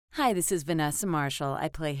Hi, this is Vanessa Marshall. I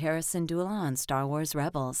play Harrison Dula on Star Wars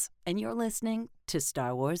Rebels, and you're listening to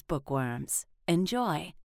Star Wars Bookworms.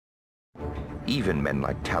 Enjoy. Even men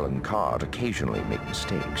like Talon Card occasionally make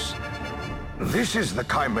mistakes. This is the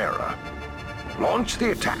Chimera. Launch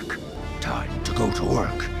the attack. Time to go to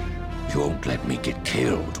work. You won't let me get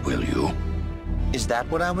killed, will you? Is that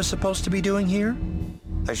what I was supposed to be doing here?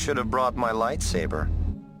 I should have brought my lightsaber.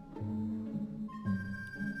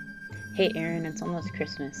 Hey Aaron, it's almost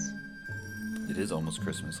Christmas. It is almost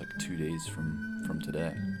Christmas, like 2 days from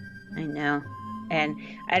today. I know. And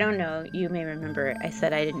I don't know, you may remember, I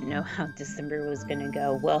said I didn't know how December was going to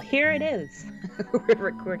go. Well, here it is. We're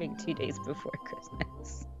recording 2 days before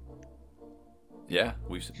Christmas. Yeah,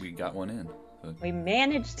 we got one in. We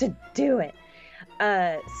managed to do it.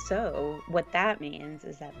 So what that means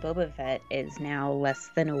is that Boba Fett is now less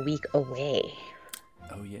than a week away.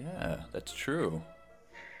 Oh yeah, that's true.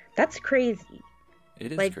 That's crazy.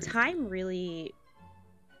 It is like crazy. Time really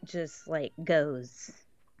just like goes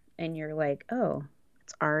and you're like, oh,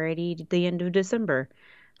 it's already the end of December.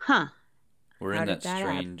 Huh. We're How in did that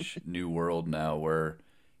strange new world now where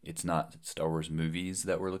it's not Star Wars movies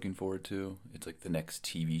that we're looking forward to. It's like the next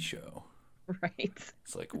TV show. Right.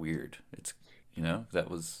 It's like weird. It's, it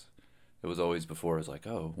was always before. It was like,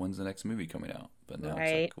 oh, when's the next movie coming out? But now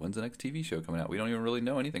it's like, when's the next TV show coming out? We don't even really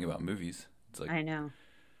know anything about movies. It's like, I know.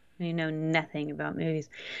 We know nothing about movies.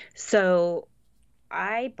 So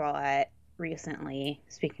I bought recently,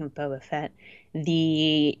 speaking of Boba Fett,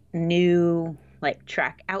 the new like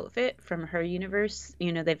track outfit from her universe.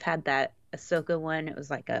 You know, they've had that Ahsoka one. It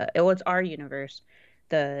was like it's our universe.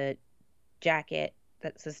 The jacket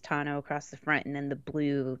that says Tano across the front and then the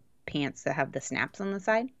blue pants that have the snaps on the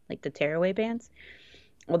side, like the tearaway pants.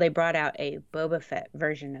 Well, they brought out a Boba Fett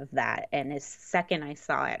version of that. And the second I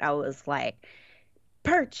saw it, I was like,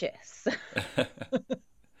 purchase.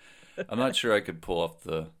 I'm not sure I could pull off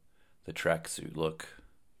the tracksuit look.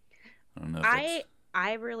 I don't know if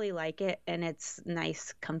I really like it, and it's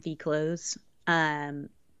nice, comfy clothes.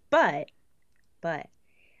 But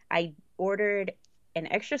I ordered an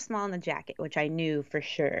extra small in the jacket, which I knew for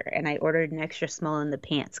sure, and I ordered an extra small in the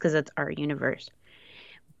pants because it's our universe.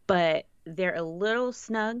 But they're a little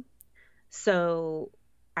snug, so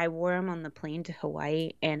I wore them on the plane to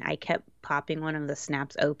Hawaii, and I kept popping one of the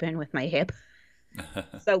snaps open with my hip.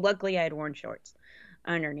 So luckily I had worn shorts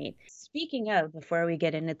underneath. Speaking of, before we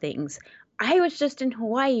get into things, I was just in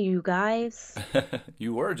Hawaii, you guys.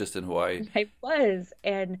 You were just in Hawaii. I was,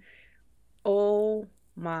 and oh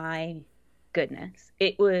my goodness.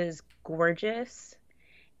 It was gorgeous.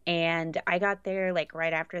 And I got there like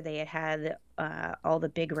right after they had all the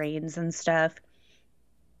big rains and stuff.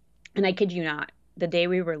 And I kid you not, the day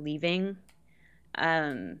we were leaving,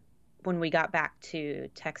 when we got back to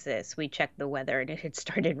Texas, we checked the weather and it had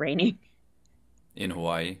started raining. In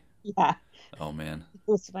Hawaii? Yeah. Oh, man.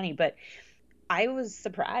 It was funny, but I was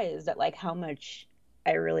surprised at like how much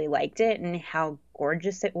I really liked it and how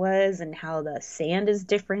gorgeous it was and how the sand is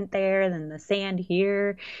different there than the sand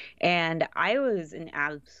here. And I was in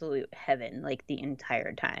absolute heaven like the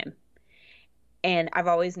entire time. And I've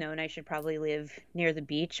always known I should probably live near the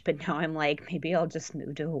beach, but now I'm like, maybe I'll just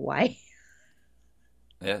move to Hawaii.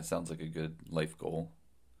 Yeah, it sounds like a good life goal.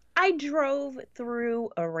 I drove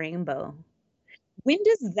through a rainbow. When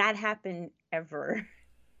does that happen ever?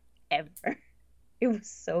 Ever. It was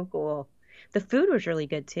so cool. The food was really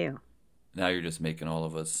good too. Now you're just making all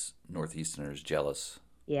of us Northeasterners jealous.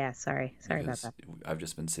 Yeah, sorry about that. I've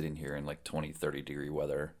just been sitting here in like 20, 30 degree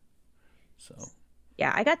weather. So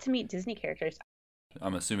yeah, I got to meet Disney characters.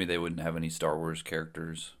 I'm assuming they wouldn't have any Star Wars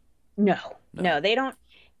characters. No, they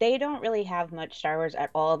don't really have much Star Wars at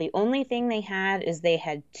all. The only thing they had is they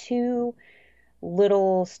had two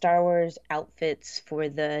little Star Wars outfits for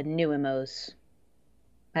the new MOs.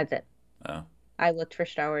 That's it. Oh. I looked for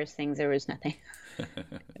Star Wars things. There was nothing.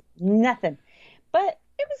 Nothing. But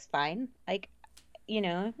it was fine. Like,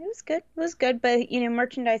 it was good. It was good. But,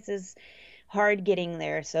 merchandise is hard getting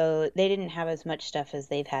there. So they didn't have as much stuff as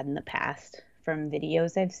they've had in the past from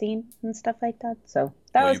videos I've seen and stuff like that. So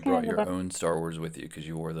that was you kind brought of your own Star Wars with you because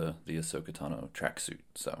you wore the Ahsoka Tano tracksuit.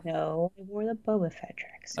 So no, I wore the Boba Fett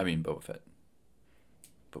tracksuit. I mean Boba Fett.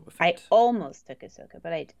 I almost took Ahsoka,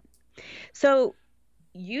 but I didn't. So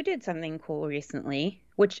you did something cool recently,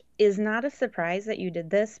 which is not a surprise that you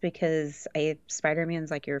did this because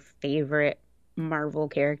Spider-Man's like your favorite Marvel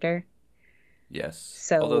character. Yes.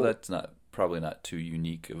 So, although that's probably not too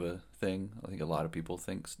unique of a thing. I think a lot of people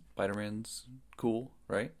think Spider-Man's cool,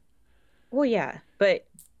 right? Well, yeah, but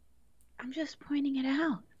I'm just pointing it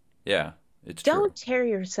out. Yeah, it's Don't true. tear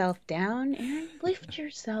yourself down, Aaron. Lift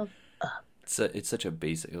yourself up. it's such a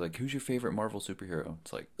basic. Like, who's your favorite Marvel superhero?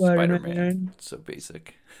 It's like Spider-Man. It's so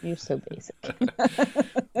basic. You're so basic.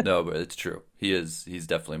 No, but it's true. He's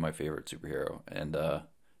definitely my favorite superhero. And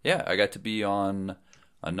yeah, I got to be on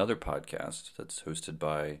another podcast that's hosted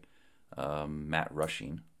by Matt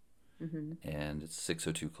Rushing, and it's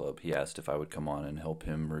 602 Club. He asked if I would come on and help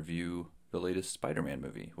him review the latest Spider-Man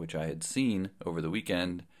movie, which I had seen over the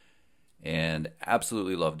weekend and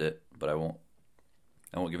absolutely loved it. But I won't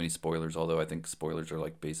give any spoilers, although I think spoilers are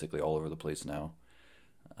like basically all over the place now.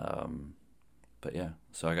 But yeah,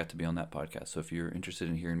 so I got to be on that podcast. So if you're interested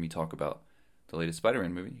in hearing me talk about the latest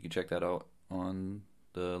Spider-Man movie, you can check that out on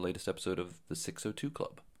the latest episode of the 602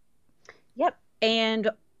 Club. Yep. And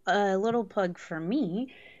a little plug for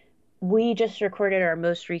me. We just recorded our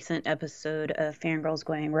most recent episode of Fangirls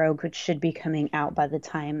Going Rogue, which should be coming out by the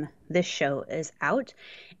time this show is out.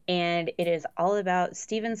 And it is all about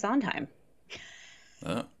Stephen Sondheim.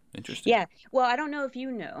 Oh, interesting. Yeah. Well, I don't know if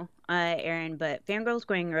you know, Aaron, but Fangirls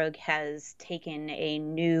Going Rogue has taken a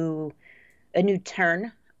new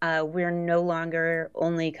turn. We're no longer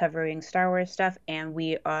only covering Star Wars stuff, and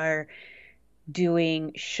we are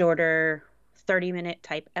doing shorter 30-minute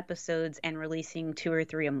type episodes and releasing 2 or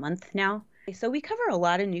 3 a month now. So we cover a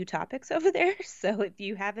lot of new topics over there. So if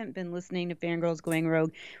you haven't been listening to Fangirls Going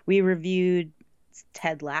Rogue, we reviewed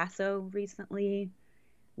Ted Lasso recently.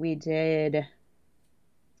 We did, oh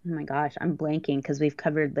my gosh, I'm blanking because we've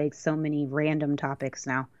covered like so many random topics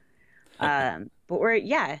now. But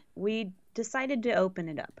we decided to open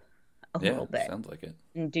it up a little bit. Sounds like it.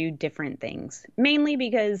 And do different things. Mainly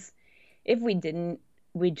because if we didn't,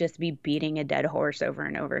 we'd just be beating a dead horse over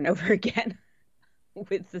and over and over again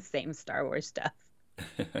with the same Star Wars stuff.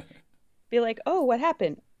 Be like, oh, what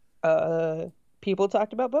happened? People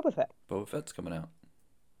talked about Boba Fett. Boba Fett's coming out.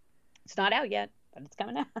 It's not out yet, but it's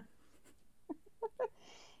coming out.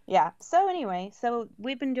 Yeah. So anyway,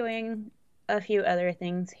 we've been doing a few other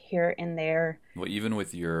things here and there. Well, even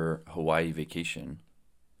with your Hawaii vacation,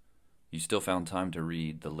 you still found time to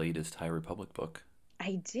read the latest High Republic book.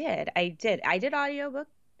 I did audiobook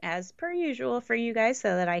as per usual for you guys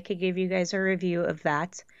so that I could give you guys a review of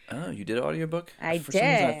that. Oh, you did audiobook? I did. For some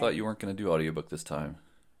reason I thought you weren't going to do audiobook this time.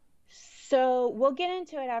 So we'll get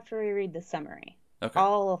into it after we read the summary. Okay.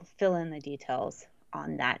 I'll fill in the details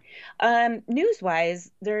on that. News-wise,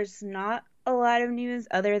 there's not a lot of news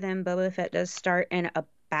other than Boba Fett does start in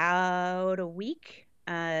about a week.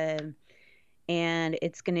 And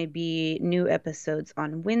it's going to be new episodes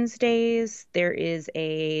on Wednesdays. There is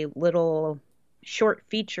a little short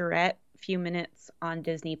featurette, few minutes on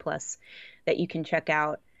Disney Plus that you can check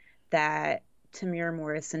out that Tamir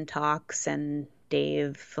Morrison talks and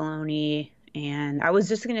Dave Filoni. And I was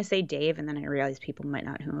just going to say Dave, and then I realized people might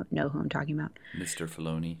not know who I'm talking about. Mr.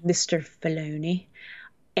 Filoni. Mr. Filoni.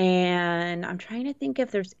 And I'm trying to think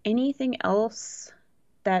if there's anything else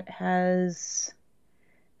that has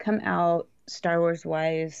come out Star Wars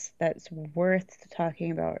wise that's worth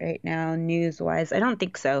talking about right now, news wise. I don't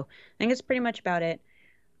think so. I think it's pretty much about it.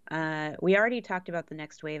 We already talked about the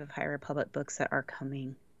next wave of High Republic books that are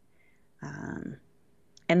coming.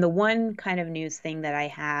 And the one kind of news thing that I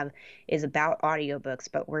have is about audiobooks,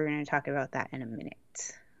 but we're going to talk about that in a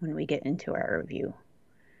minute when we get into our review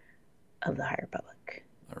of the High Republic.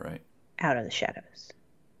 All right. Out of the Shadows.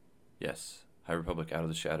 Yes. High Republic Out of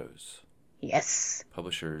the Shadows. Yes.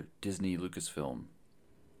 Publisher Disney Lucasfilm.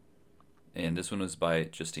 And this one was by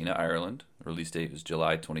Justina Ireland. Release date was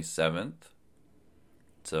July 27th.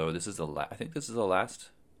 So this is I think this is the last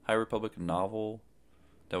High Republic novel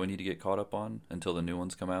that we need to get caught up on until the new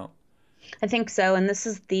ones come out. I think so, and this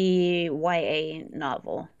is the YA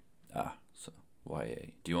novel. So YA.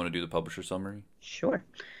 Do you want to do the publisher summary? Sure.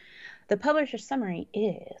 The publisher summary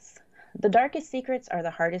is: the darkest secrets are the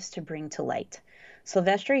hardest to bring to light.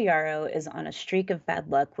 Sylvester Yarrow is on a streak of bad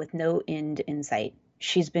luck with no end in sight.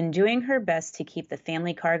 She's been doing her best to keep the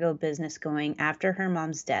family cargo business going after her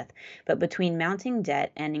mom's death, but between mounting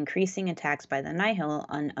debt and increasing attacks by the Nihil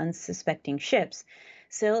on unsuspecting ships,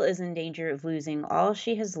 Syl is in danger of losing all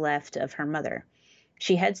she has left of her mother.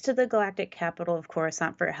 She heads to the galactic capital of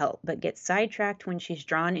Coruscant for help, but gets sidetracked when she's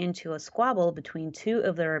drawn into a squabble between two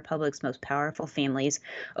of the Republic's most powerful families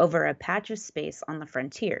over a patch of space on the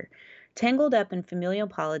frontier. Tangled up in familial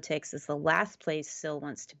politics is the last place Syl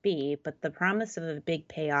wants to be, but the promise of a big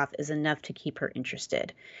payoff is enough to keep her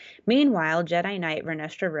interested. Meanwhile, Jedi Knight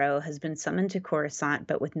Vernestra Rwoh has been summoned to Coruscant,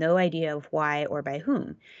 but with no idea of why or by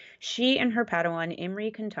whom. She and her Padawan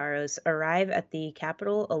Imri Kantaros arrive at the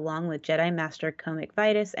capital along with Jedi Master Comic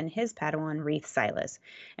Vitus and his Padawan Reath Silas,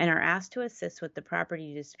 and are asked to assist with the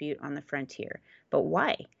property dispute on the frontier. But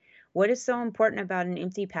why? What is so important about an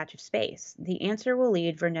empty patch of space? The answer will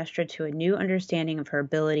lead Vernestra to a new understanding of her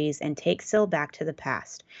abilities and take Syl back to the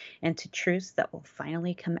past and to truths that will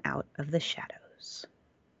finally come out of the shadows.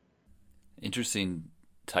 Interesting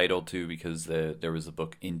title too, because there was a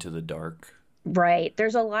book Into the Dark. Right.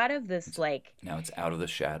 There's a lot of this like Now it's Out of the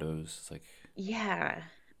Shadows. It's like, yeah.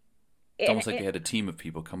 it's almost like they had a team of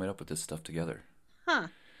people coming up with this stuff together. Huh.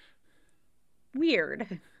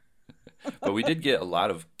 Weird. But we did get a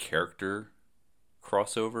lot of character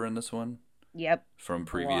crossover in this one. Yep. From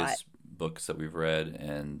previous books that we've read,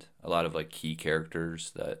 and a lot of like key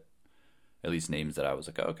characters that, at least names that I was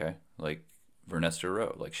like, oh, okay, like Vernestra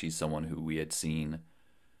Rwoh, like she's someone who we had seen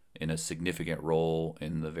in a significant role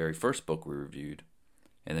in the very first book we reviewed,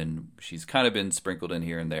 and then she's kind of been sprinkled in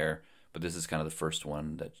here and there, but this is kind of the first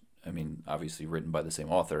one that, I mean, obviously written by the same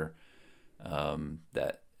author,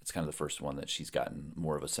 that it's kind of the first one that she's gotten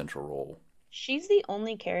more of a central role. She's the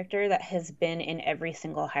only character that has been in every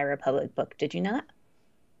single High Republic book. Did you know that?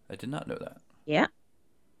 I did not know that. Yeah.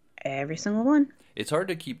 Every single one. It's hard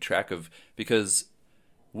to keep track of, because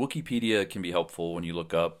Wikipedia can be helpful when you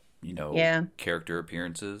look up, character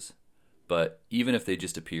appearances. But even if they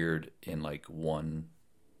just appeared in like one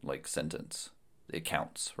like sentence, it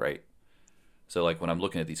counts, right? So like when I'm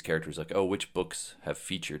looking at these characters, like, oh, which books have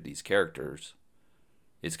featured these characters?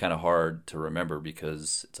 It's kind of hard to remember,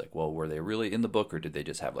 because it's like, well, were they really in the book, or did they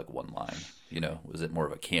just have like one line? Was it more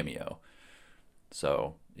of a cameo?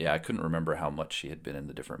 So yeah, I couldn't remember how much she had been in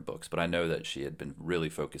the different books, but I know that she had been really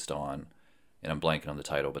focused on, and I'm blanking on the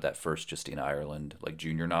title, but that first Justine Ireland like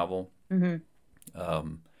junior novel.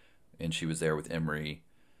 Mm-hmm. And she was there with Emery,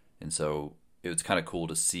 and so it was kind of cool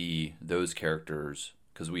to see those characters,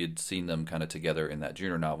 because we had seen them kind of together in that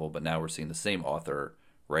junior novel, but now we're seeing the same author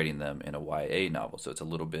writing them in a YA novel, so it's a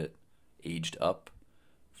little bit aged up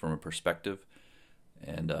from a perspective,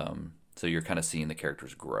 and so you're kind of seeing the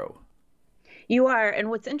characters grow. You are, and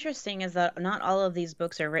what's interesting is that not all of these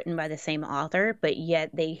books are written by the same author, but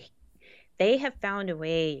yet they have found a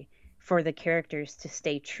way for the characters to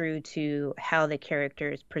stay true to how the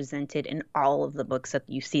character is presented in all of the books that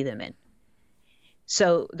you see them in.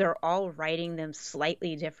 So they're all writing them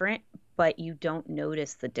slightly different, but you don't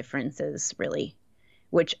notice the differences really,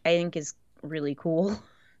 which I think is really cool,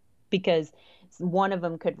 because one of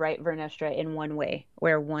them could write Vernestra in one way,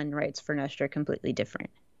 where one writes Vernestra completely different.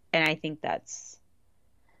 And I think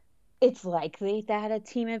it's likely that a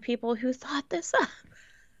team of people who thought this up.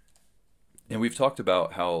 And we've talked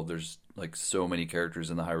about how there's like so many characters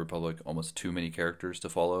in the High Republic, almost too many characters to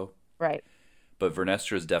follow. Right. But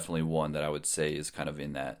Vernestra is definitely one that I would say is kind of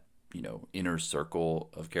in that, inner circle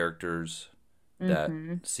of characters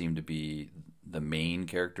that seem to be the main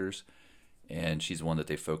characters. And she's one that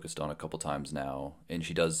they focused on a couple times now. And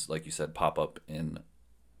she does, like you said, pop up in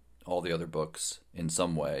all the other books in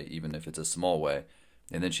some way, even if it's a small way.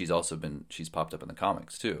 And then she's popped up in the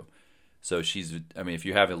comics too. So if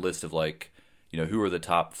you have a list of like, who are the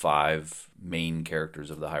top 5 main characters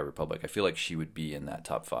of the High Republic, I feel like she would be in that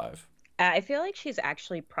top 5. I feel like she's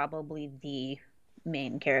actually probably the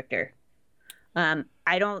main character. I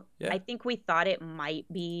think we thought it might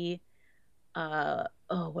be Avar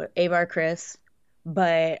Kriss,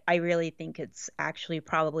 but I really think it's actually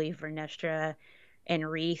probably Vernestra and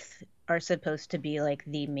Reath are supposed to be like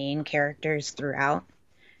the main characters throughout.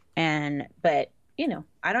 But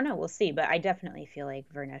I don't know, we'll see, but I definitely feel like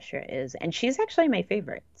Vernestra is, and she's actually my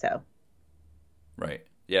favorite. So right.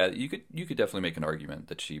 Yeah, you could definitely make an argument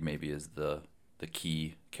that she maybe is the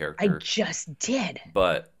key character. I just did.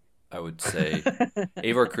 But I would say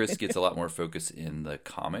Avar Kriss gets a lot more focus in the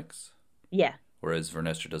comics. Yeah. Whereas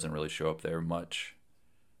Vernestra doesn't really show up there much.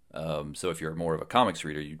 So if you're more of a comics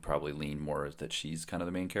reader, you'd probably lean more that she's kind of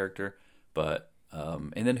the main character. But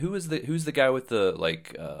and then who's the guy with the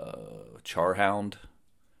like Charhound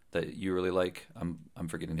that you really like? I'm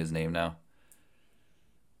forgetting his name now.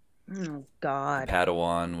 Oh God. The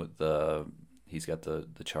Padawan with he's got the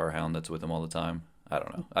Charhound that's with him all the time. I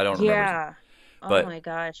don't know. I don't remember. Yeah. But oh my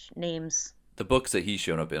gosh, names. The books that he's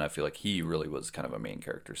shown up in, I feel like he really was kind of a main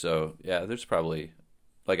character. So yeah, there's probably,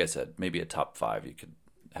 like I said, maybe a top 5. You could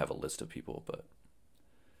have a list of people,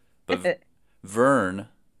 but Vern,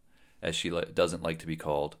 as she doesn't like to be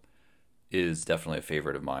called, is definitely a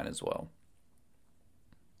favorite of mine as well.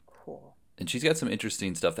 Cool. And she's got some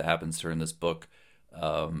interesting stuff that happens to her in this book.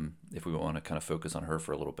 If we want to kind of focus on her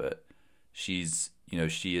for a little bit, she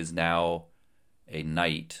is now a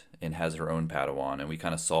knight and has her own Padawan, and we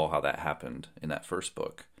kind of saw how that happened in that first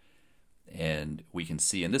book. And we can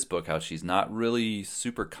see in this book how she's not really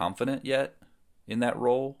super confident yet in that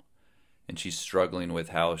role, and she's struggling with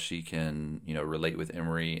how she can, relate with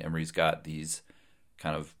Emery. Emery's got these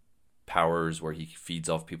kind of powers where he feeds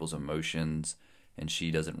off people's emotions, and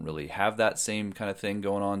she doesn't really have that same kind of thing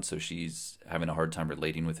going on, so she's having a hard time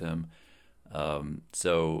relating with him.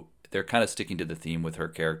 So they're kind of sticking to the theme with her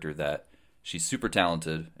character that she's super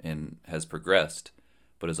talented and has progressed,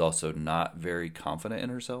 but is also not very confident in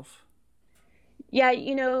herself. Yeah,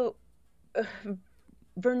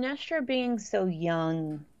 Vernestra being so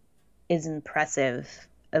young is impressive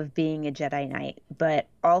of being a Jedi Knight, but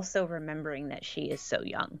also remembering that she is so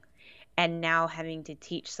young. And now having to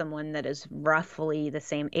teach someone that is roughly the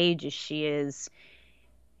same age as she is,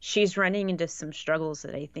 she's running into some struggles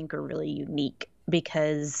that I think are really unique,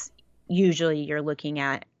 because usually you're looking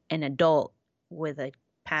at an adult with a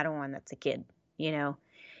Padawan that's a kid,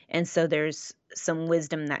 And so there's some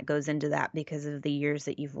wisdom that goes into that because of the years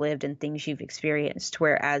that you've lived and things you've experienced.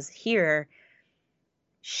 Whereas here,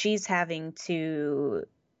 she's having to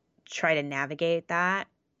try to navigate that,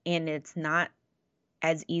 and it's not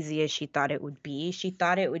as easy as she thought it would be. She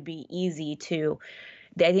thought it would be easy to,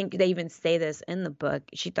 I think they even say this in the book,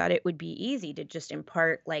 she thought it would be easy to just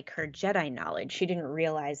impart like her Jedi knowledge. She didn't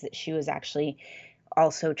realize that she was actually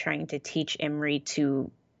also trying to teach Emery to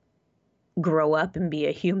grow up and be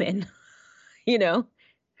a human,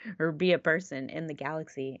 or be a person in the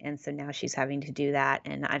galaxy. And so now she's having to do that.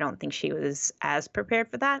 And I don't think she was as prepared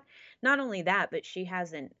for that. Not only that, but she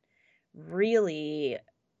hasn't really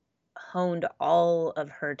honed all of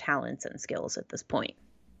her talents and skills at this point.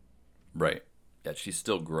 Right. Yeah, she's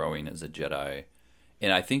still growing as a Jedi.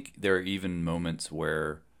 And I think there are even moments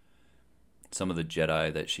where some of the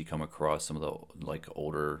Jedi that she come across, some of the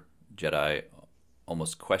older Jedi,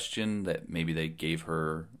 almost question that maybe they gave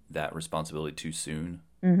her that responsibility too soon.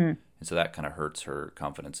 Mm-hmm. And so that kind of hurts her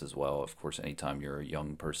confidence as well. Of course, anytime you're a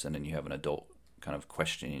young person and you have an adult kind of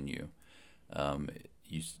questioning you,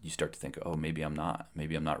 you start to think, oh, maybe I'm not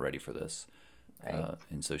ready for this. Right.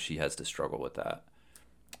 And so she has to struggle with that.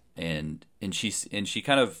 And she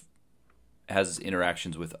kind of has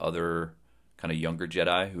interactions with other kind of younger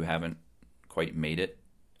Jedi who haven't quite made it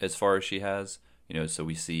as far as she has. So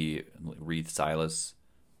we see Reath Silas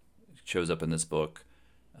shows up in this book,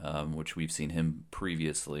 which we've seen him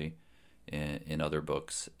previously in other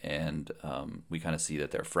books, and we kind of see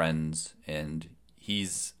that they're friends. And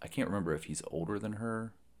I can't remember if he's older than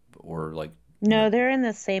her or No, they're in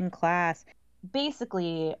the same class.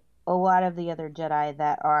 Basically, a lot of the other Jedi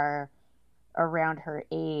that are around her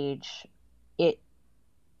age,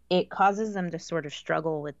 it causes them to sort of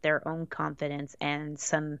struggle with their own confidence and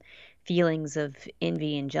some feelings of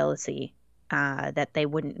envy and jealousy that they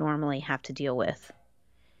wouldn't normally have to deal with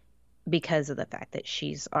because of the fact that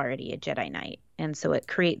she's already a Jedi Knight. And so it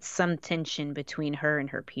creates some tension between her and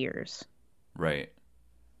her peers. Right.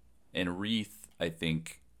 And Reath, I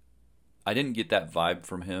think, I didn't get that vibe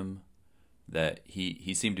from him, that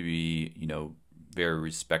he seemed to be, very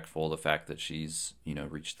respectful of the fact that she's,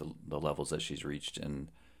 reached the levels that she's reached, and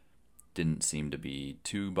didn't seem to be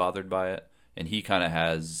too bothered by it. And he kind of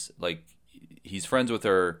has, he's friends with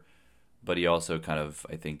her, but he also kind of,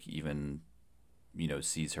 I think, even,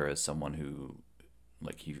 sees her as someone who,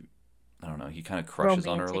 I don't know, he kind of crushes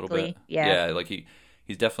on her a little bit. Yeah. Yeah,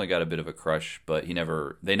 he's definitely got a bit of a crush, but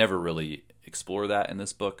they never really explore that in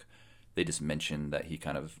this book. They just mention that he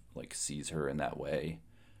kind of sees her in that way.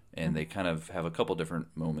 And they kind of have a couple different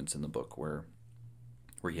moments in the book where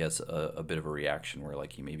he has a bit of a reaction where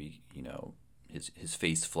he maybe, his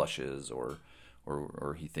face flushes or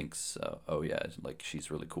he thinks, oh yeah,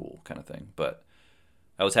 she's really cool kind of thing. But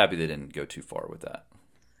I was happy they didn't go too far with that.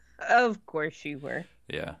 Of course you were.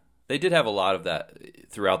 Yeah. They did have a lot of that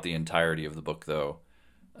throughout the entirety of the book, though.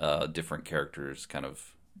 Different characters kind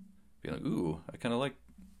of being like, ooh, I kind of like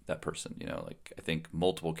that person. I think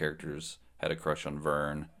multiple characters had a crush on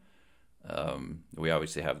Vern. We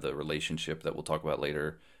obviously have the relationship that we'll talk about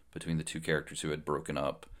later between the two characters who had broken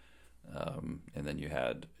up. And then you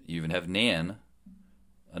even have Nan,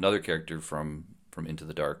 another character from Into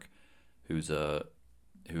the Dark, who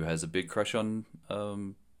has a big crush on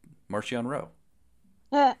Marchion Ro.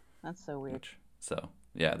 That's so weird. So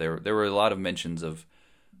yeah, there were a lot of mentions of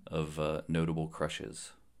notable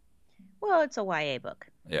crushes. Well, it's a YA book.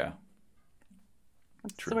 Yeah.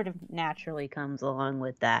 It sort of naturally comes along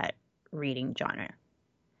with that reading genre.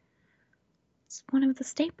 It's one of the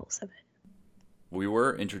staples of it. We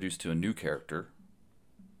were introduced to a new character,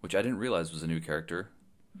 which I didn't realize was a new character,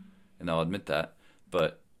 and I'll admit that.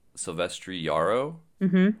 But Sylvester Yarrow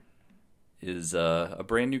is a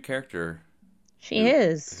brand new character. She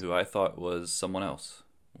is. Who I thought was someone else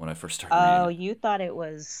when I first started reading Oh, it. you thought it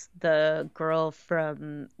was the girl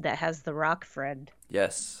from that has the rock friend.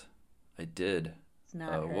 Yes, I did. It's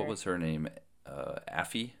not her. What was her name?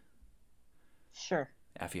 Affy? Sure.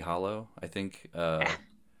 Affy Hollow, I think.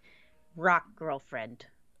 Rock girlfriend.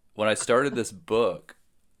 When I started this book,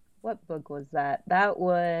 What book was that? That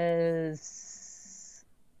was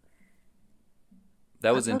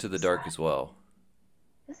What Into book the was Dark that? as well.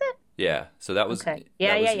 Is it? Yeah, so that was Okay.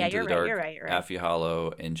 that was Yeah. Into You're the right. Dark, You're right. You're right. Affy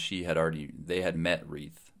Hollow, and they had met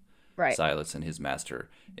Wreath, Right. Silas and his master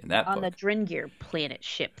in that On the book. Dringir planet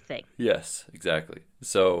ship thing. Yes, exactly.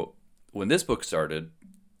 So when this book started,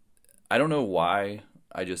 I don't know why.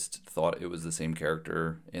 I just thought it was the same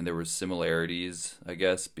character, and there were similarities, I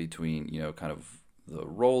guess, between kind of the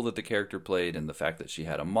role that the character played and the fact that she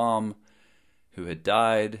had a mom who had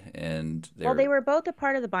died, and They were both a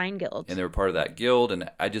part of the Bind Guild. and they were part of that guild. And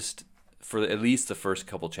I just, for at least the first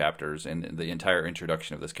couple chapters and the entire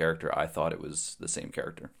introduction of this character, I thought it was the same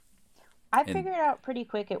character. I figured out pretty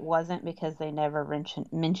quick it wasn't because they never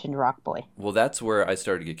mentioned Rock Boy. Well, that's where I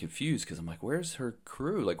started to get confused because I'm like, where's her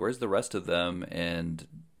crew? Like, where's the rest of them? And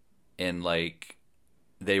like,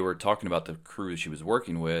 they were talking about the crew she was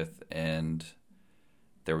working with, and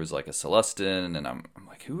there was like a Celestin, and I'm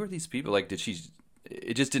like, who are these people? Like,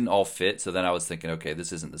 it just didn't all fit. So then I was thinking, okay,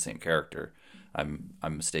 this isn't the same character. I'm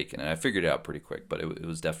mistaken, and I figured it out pretty quick. But it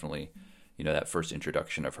was definitely, that first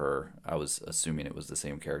introduction of her, I was assuming it was the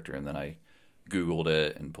same character, and then I Googled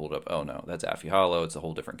it and pulled up, oh no, that's Affy Hollow. It's a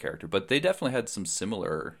whole different character. But they definitely had some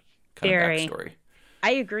similar kind of backstory.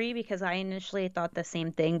 I agree because I initially thought the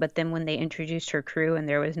same thing, but then when they introduced her crew and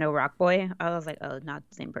there was no Rock Boy, I was like, oh, not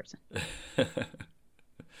the same person.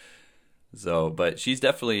 So, but she's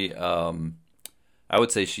definitely, I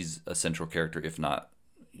would say she's a central character, if not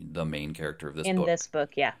the main character of this book. In this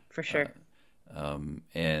book, yeah, for sure.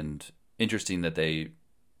 And interesting that they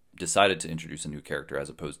decided to introduce a new character as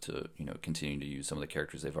opposed to continuing to use some of the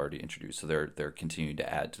characters they've already introduced. So they're continuing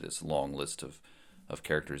to add to this long list of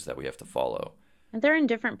characters that we have to follow. And they're in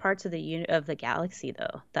different parts of the galaxy,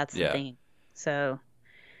 though. That's the thing. So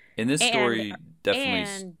in this story, definitely.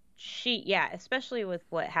 And especially with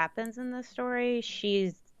what happens in this story,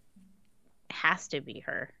 has to be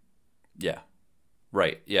her. Yeah.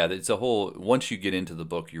 Right. Yeah. It's a whole. Once you get into the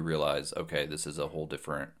book, you realize, okay, this is a whole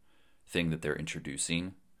different thing that they're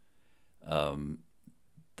introducing. The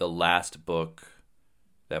last book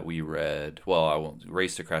that we read, well, I won't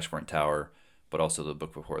Race to Crashpoint Tower, but also the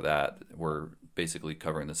book before that, were basically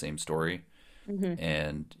covering the same story. Mm-hmm.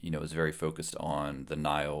 And, it was very focused on the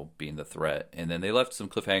Nile being the threat. And then they left some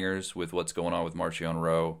cliffhangers with what's going on with Marchion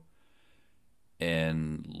Ro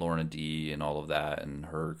and Lorna D and all of that, and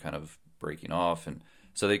her kind of breaking off. And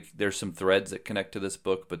so there's some threads that connect to this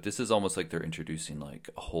book, but this is almost like they're introducing like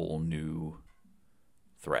a whole new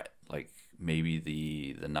threat. Like maybe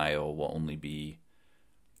the Nile will only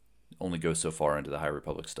go so far into the High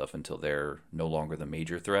Republic stuff until they're no longer the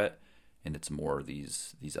major threat, and it's more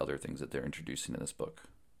these other things that they're introducing in this book.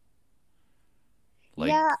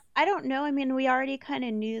 Yeah, I don't know. I mean, we already kind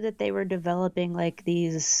of knew that they were developing like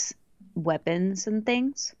these weapons and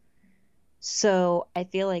things. So I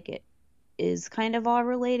feel like it is kind of all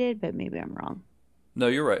related, but maybe I'm wrong. No,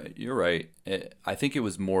 you're right. You're right. I think it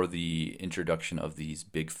was more the introduction of these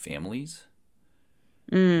big families.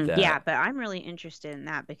 Yeah, but I'm really interested in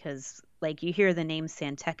that because, like, you hear the name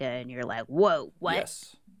San Tekka and you're like, whoa, what?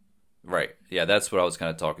 Yes. Right. Yeah, that's what I was kind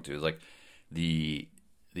of talking to. Is like the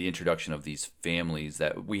introduction of these families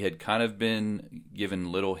that we had kind of been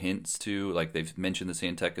given little hints to. Like, they've mentioned the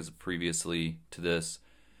San Tekkas previously to this.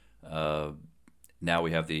 Now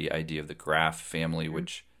we have the idea of the Graf family,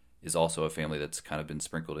 which is also a family that's kind of been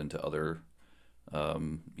sprinkled into other,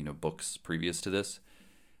 books previous to this,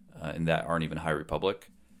 and that aren't even High Republic.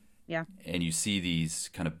 Yeah. And you see these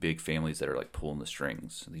kind of big families that are like pulling the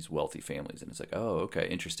strings, these wealthy families, and it's like, oh, okay,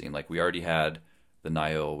 interesting. Like, we already had the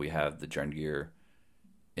Nile, we have the Drengir,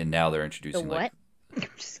 and now they're introducing the what? like I'm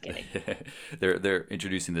just kidding. they're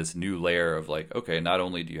introducing this new layer of like, okay, not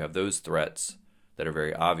only do you have those threats that are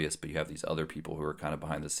very obvious, but you have these other people who are kind of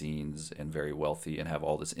behind the scenes and very wealthy and have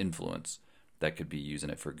all this influence that could be using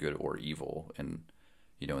it for good or evil. And,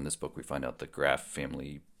 in this book, we find out the Graf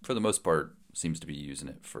family, for the most part, seems to be using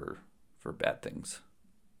it for bad things.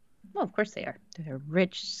 Well, of course they are. They're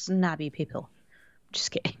rich, snobby people.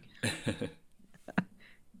 Just kidding.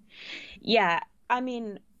 Yeah, I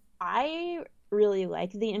mean, I really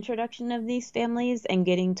like the introduction of these families and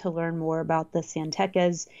getting to learn more about the San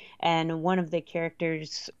Tekkas. And one of the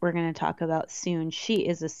characters we're going to talk about soon, she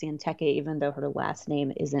is a San Tekka, even though her last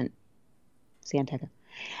name isn't San Tekka.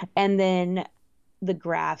 And then the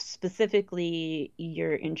Graf, specifically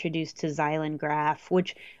you're introduced to Xylan Graf,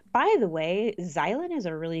 which, by the way, Xylan is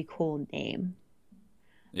a really cool name.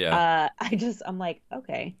 Yeah. I'm like,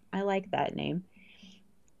 okay, I like that name.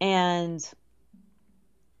 And,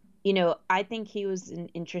 I think he was an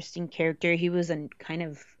interesting character. He's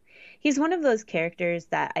one of those characters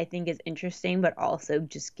that I think is interesting, but also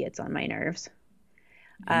just gets on my nerves.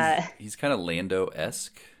 He's kind of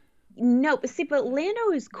Lando-esque. No, but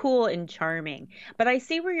Lando is cool and charming. But I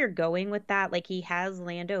see where you're going with that. Like, he has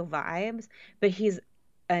Lando vibes, but he's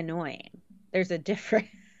annoying. There's a difference.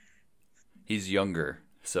 He's younger,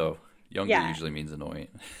 so younger usually means annoying.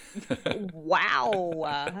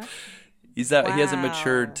 Wow. He hasn't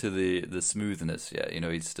matured to the smoothness yet.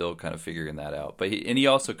 He's still kind of figuring that out. But he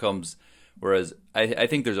also comes, whereas I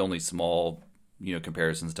think there's only small,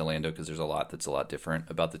 comparisons to Lando, because there's a lot that's a lot different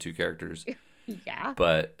about the two characters. Yeah.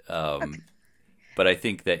 But I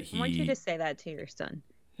think that I want you to say that to your son.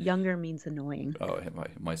 Younger means annoying. Oh,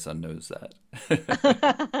 my son knows that.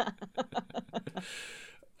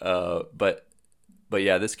 But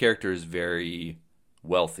yeah, this character is very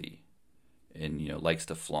wealthy, and likes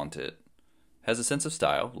to flaunt it. Has a sense of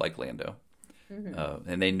style, like Lando. Mm-hmm.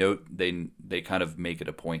 And they kind of make it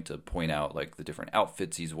a point to point out like the different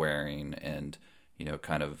outfits he's wearing, and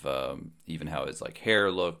kind of even how his like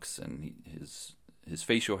hair looks, and his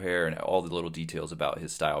facial hair, and all the little details about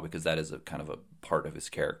his style, because that is a kind of a part of his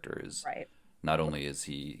character. Is right. Not only is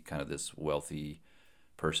he kind of this wealthy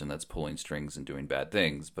person that's pulling strings and doing bad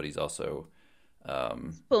things, but he's also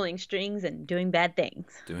pulling strings and doing bad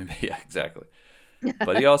things. Yeah, exactly.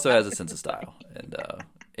 But he also has a sense of style,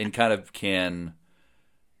 and kind of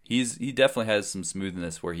he definitely has some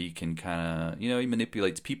smoothness where he can kind of, he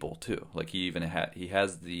manipulates people too. Like he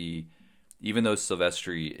has even though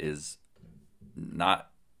Silvestri is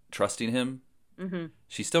not trusting him, mm-hmm.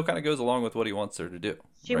 she still kind of goes along with what he wants her to do.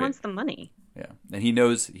 She wants the money. Yeah, and he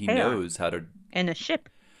knows how to, and a ship.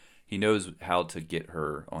 He knows how to get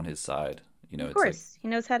her on his side. Of course, he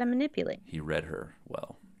knows how to manipulate. He read her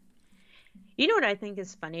well. You know what I think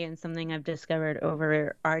is funny, and something I've discovered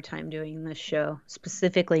over our time doing this show,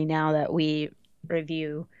 specifically now that we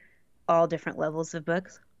review all different levels of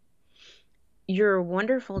books? You're a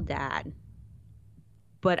wonderful dad,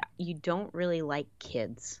 but you don't really like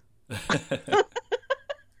kids. I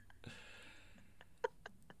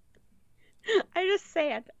just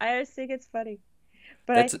say it. I just think it's funny.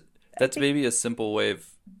 But that's maybe a simple way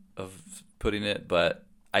of putting it, but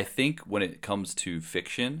I think when it comes to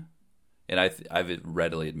fiction, and I've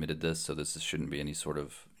readily admitted this, so this shouldn't be any sort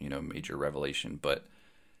of major revelation, but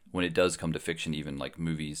when it does come to fiction, even like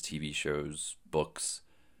movies, TV shows, books,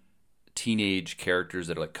 teenage characters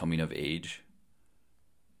that are like coming of age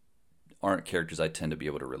aren't characters I tend to be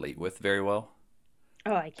able to relate with very well.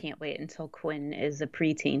 Oh, I can't wait until Quinn is a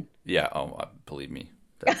preteen. Yeah, believe me,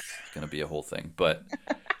 that's going to be a whole thing. But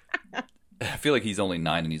I feel like he's only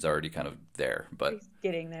 9 and he's already kind of there. But he's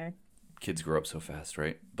getting there. Kids grow up so fast,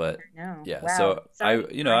 right? But yeah, wow. so Sorry,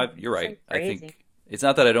 you're right. I think it's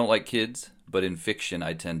not that I don't like kids, but in fiction,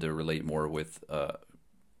 I tend to relate more with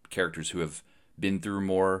characters who have been through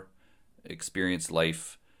more, experienced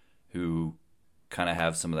life, who kind of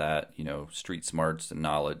have some of that, street smarts and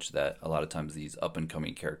knowledge that a lot of times these up and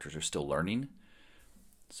coming characters are still learning.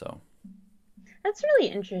 So that's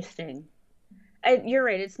really interesting. You're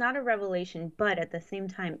right. It's not a revelation, but at the same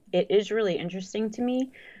time, it is really interesting to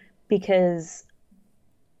me, because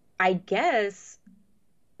I guess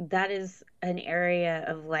that is an area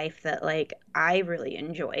of life that like I really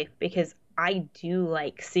enjoy, because I do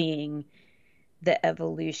like seeing the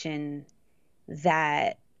evolution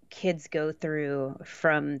that kids go through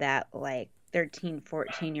from that like 13,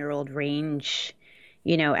 14-year-old range,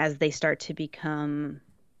 as they start to become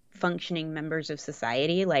functioning members of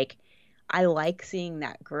society. Like, I like seeing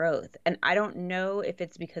that growth. And I don't know if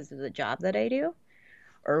it's because of the job that I do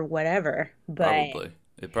or whatever, but probably.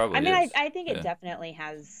 It probably is. I think it definitely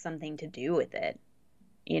has something to do with it.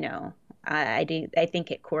 I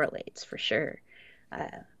think it correlates for sure.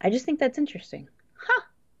 I just think that's interesting. Huh.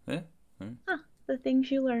 Yeah. Huh. The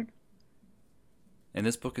things you learn. And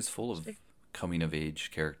this book is full of coming of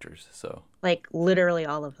age characters, so like literally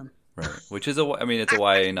all of them. Right. Which is it's a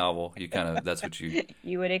YA novel. You kind of that's what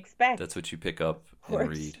you would expect. That's what you pick up and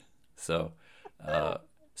read. So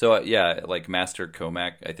yeah, like Master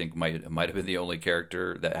Comac, I think might have been the only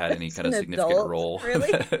character that had any kind of significant adult, role.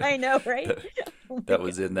 Really? I know, right? that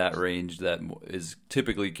was in that range. That is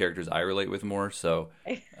typically characters I relate with more. So,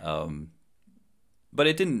 but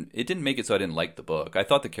it didn't make it so I didn't like the book. I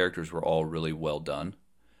thought the characters were all really well done,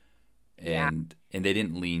 and they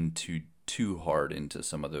didn't lean too too hard into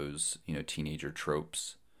some of those, teenager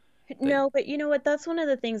tropes. No, but you know what? That's one of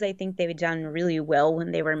the things I think they've done really well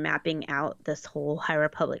when they were mapping out this whole High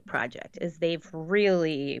Republic project is they've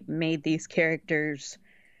really made these characters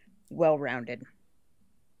well-rounded.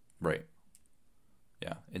 Right.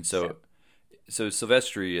 Yeah. And so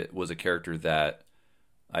Silvestri was a character that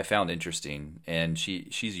I found interesting, and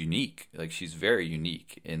she's unique. Like, she's very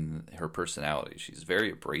unique in her personality. She's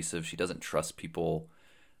very abrasive. She doesn't trust people.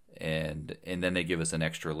 And then they give us an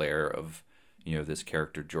extra layer of, this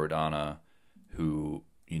character Jordana, who,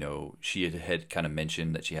 she had kind of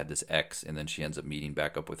mentioned that she had this ex, and then she ends up meeting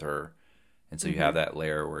back up with her. And so you have that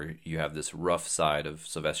layer where you have this rough side of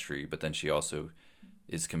Silvestri, but then she also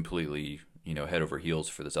is completely, head over heels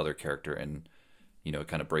for this other character, and, it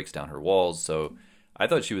kind of breaks down her walls. So I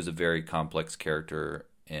thought she was a very complex character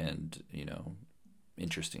and,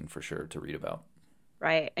 interesting for sure to read about.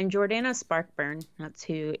 Right. And Jordana Sparkburn, that's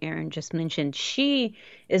who Aaron just mentioned, she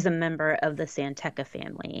is a member of the San Tekka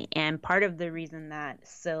family. And part of the reason that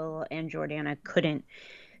Sil and Jordana couldn't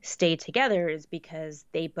stay together is because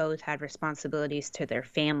they both had responsibilities to their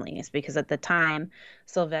families. Because at the time,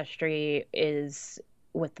 Silvestri is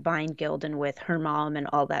with the Bind Guild and with her mom and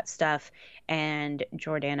all that stuff. And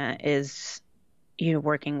Jordana is,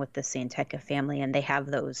 working with the San Tekka family, and they have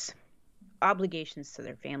those obligations to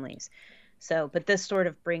their families. So, but this sort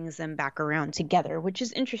of brings them back around together, which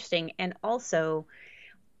is interesting. And also,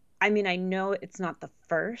 I mean, I know it's not the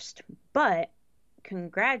first, but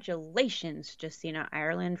congratulations, Justina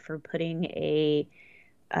Ireland, for putting a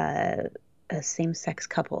same-sex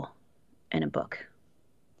couple in a book.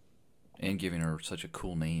 And giving her such a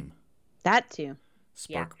cool name. That too.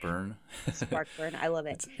 Sparkburn. Yeah. Sparkburn. I love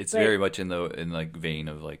it. It's very much in like vein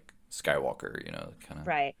of like Skywalker, kind of.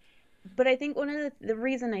 Right. But I think one of the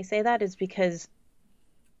reason I say that is because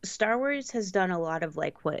Star Wars has done a lot of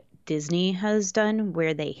like what Disney has done,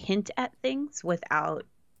 where they hint at things without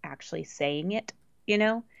actually saying it,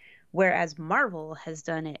 whereas Marvel has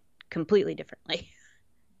done it completely differently.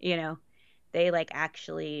 They like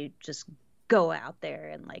actually just go out there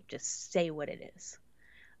and like just say what it is.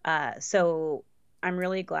 So I'm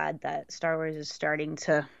really glad that Star Wars is starting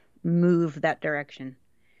to move that direction.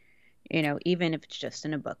 Even if it's just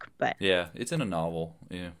in a book, but yeah, it's in a novel.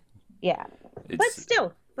 Yeah, but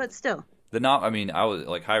still. I mean, I was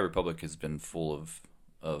like, High Republic has been full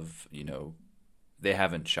of they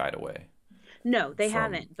haven't shied away. No, they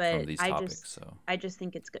haven't. But from these topics, I just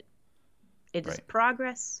think it's good. It is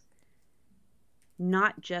progress,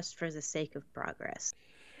 not just for the sake of progress.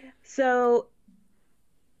 So,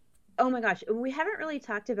 oh my gosh, we haven't really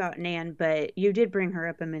talked about Nan, but you did bring her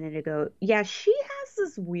up a minute ago. Yeah, she has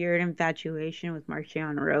this weird infatuation with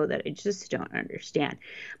Marchion Ro that I just don't understand.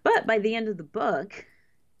 But by the end of the book,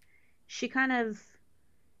 she kind of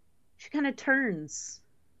turns.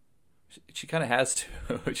 She kind of has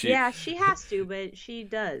to. She has to, but she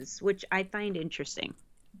does, which I find interesting.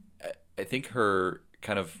 I think her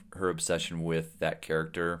obsession with that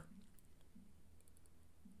character,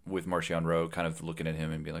 with Marchion Ro, kind of looking at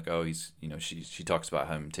him and being like, oh, he's, she talks about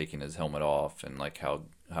him taking his helmet off and like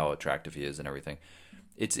how attractive he is and everything.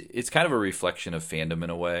 It's kind of a reflection of fandom in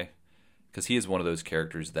a way, because he is one of those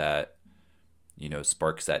characters that,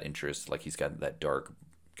 sparks that interest. Like, he's got that dark,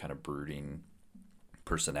 kind of brooding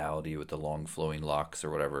personality with the long flowing locks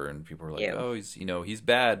or whatever, and people are like, oh, he's, he's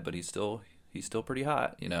bad, but he's still pretty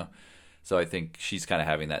hot, So I think she's kind of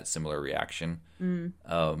having that similar reaction.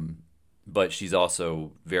 But she's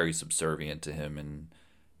also very subservient to him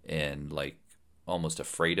and like almost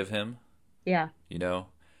afraid of him. Yeah.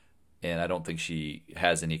 And I don't think she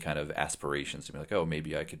has any kind of aspirations to be like, oh,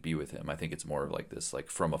 maybe I could be with him. I think it's more of like this, like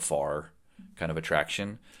from afar kind of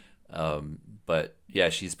attraction. But yeah,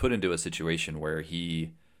 she's put into a situation where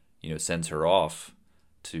he, sends her off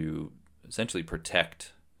to essentially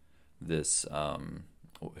protect this,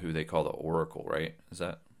 who they call the Oracle, right? Is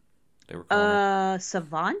that they were calling her?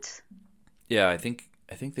 Savant? Yeah, I think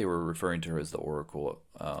they were referring to her as the Oracle.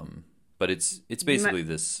 But it's basically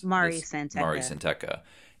Mari San Tekka.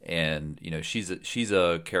 And, she's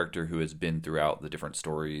a character who has been throughout the different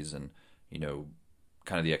stories, and,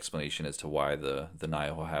 kind of the explanation as to why the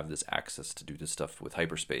Nihil have this access to do this stuff with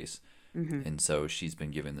hyperspace. Mm-hmm. And so she's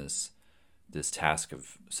been given this task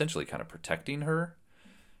of essentially kind of protecting her.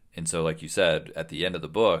 And so, like you said, at the end of the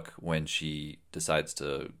book, when she decides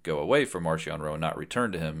to go away from Marchion Ro and not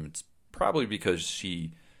return to him, it's probably because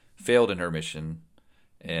she failed in her mission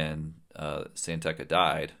and San Tekka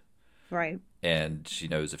died. Right. And she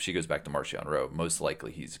knows if she goes back to Marchion Ro, most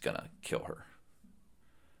likely he's going to kill her.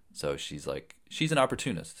 So she's an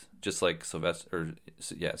opportunist, just like Sylvester,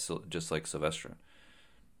 just like Sylvester.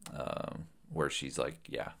 where she's like,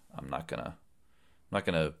 yeah, I'm not gonna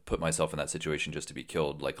put myself in that situation just to be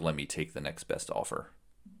killed. Like, let me take the next best offer.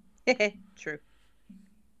 True.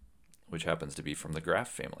 Which happens to be from the Graff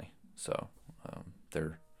family. So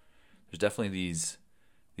there's definitely these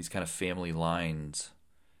kind of family lines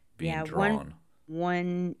being drawn.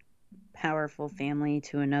 One powerful family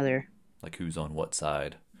to another. Like who's on what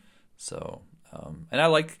side. So and I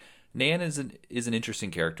like Nan is an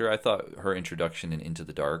interesting character. I thought her introduction in Into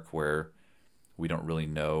the Dark, where we don't really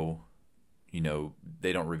know,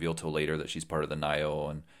 they don't reveal till later that she's part of the Nihil,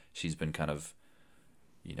 and she's been kind of,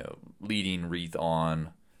 leading Reath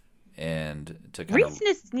on, and to kind of...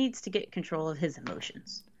 Reath needs to get control of his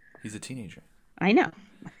emotions. He's a teenager. I know.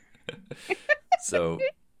 So,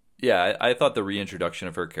 yeah, I thought the reintroduction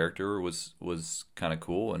of her character was kind of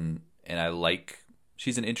cool, and I like...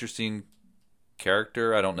 She's an interesting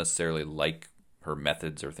character. I don't necessarily like her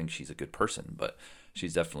methods or think she's a good person, but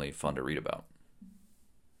she's definitely fun to read about.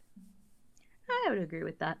 I would agree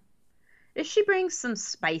with that. She brings some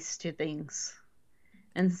spice to things,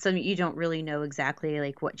 and some you don't really know exactly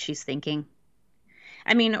like what she's thinking.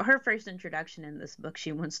 I mean, her first introduction in this book,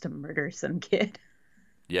 she wants to murder some kid.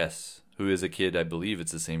 Yes, who is a kid? I believe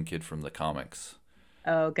it's the same kid from the comics.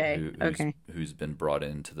 Oh, okay. Who's been brought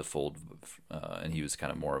into the fold, and he was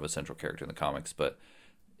kind of more of a central character in the comics. But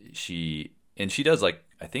she does, like,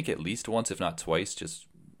 I think at least once, if not twice, just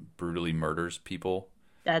brutally murders people.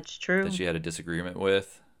 That's true. That she had a disagreement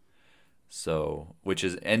with. So, which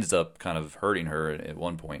ends up kind of hurting her at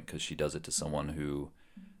one point, because she does it to someone who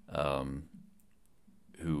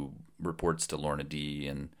reports to Lorna D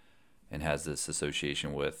and has this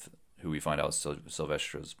association with who we find out is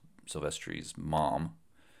Silvestri's mom,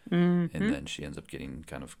 and then she ends up getting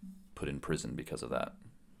kind of put in prison because of that.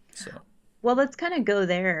 So, well, let's kind of go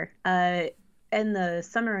there. In the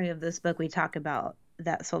summary of this book, we talk about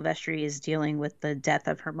that Silvestri is dealing with the death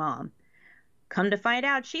of her mom. Come to find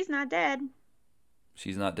out, she's not dead.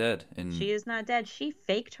 She's not dead, and she is not dead. She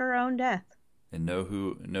faked her own death. And know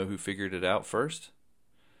who figured it out first?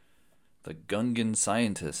 The Gungan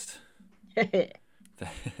scientist,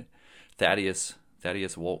 Thaddeus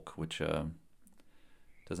Wolk, which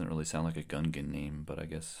doesn't really sound like a Gungan name, but I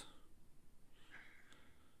guess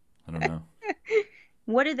I don't know.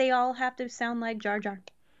 What do they all have to sound like? Jar Jar.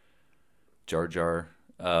 Jar Jar.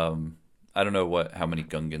 I don't know how many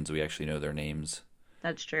Gungans we actually know their names.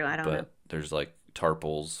 That's true. I don't know. But there's like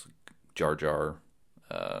Tarpals, Jar Jar,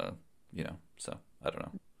 so I don't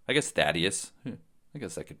know. I guess Thaddeus. I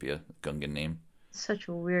guess that could be a Gungan name. Such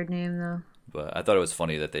a weird name, though. But I thought it was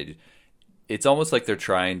funny that it's almost like they're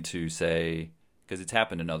trying to say, because it's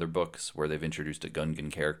happened in other books where they've introduced a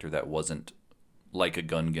Gungan character that wasn't like a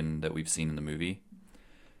Gungan that we've seen in the movie,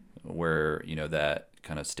 where, that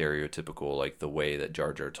kind of stereotypical, like the way that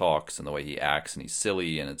Jar Jar talks and the way he acts, and he's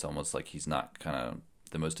silly, and it's almost like he's not kind of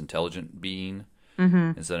the most intelligent being.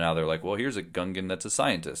 Mm-hmm. And so now they're like, well, here's a Gungan that's a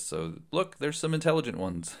scientist. So look, there's some intelligent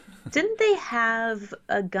ones. Didn't they have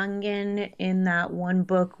a Gungan in that one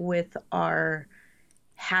book with our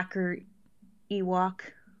hacker Ewok?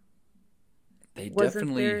 They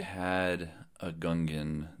definitely had a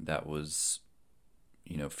Gungan that was,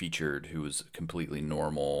 featured, who was a completely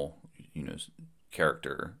normal,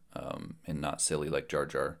 character, and not silly like Jar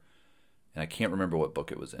Jar. And I can't remember what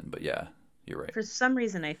book it was in, but yeah, you're right. For some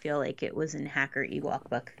reason, I feel like it was in Hacker Ewok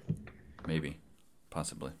book. Maybe.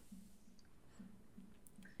 Possibly.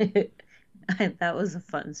 That was a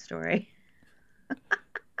fun story.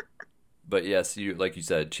 But yes, like you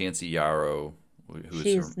said, Chancey Yarrow.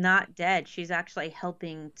 She's not dead. She's actually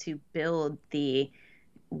helping to build the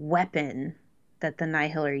weapon that the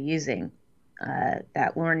Nihil are using,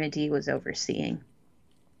 that Lorna D was overseeing.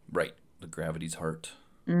 Right. The Gravity's Heart.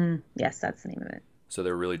 Yes, that's the name of it. So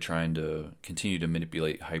they're really trying to continue to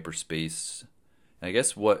manipulate hyperspace. And I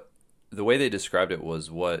guess the way they described it was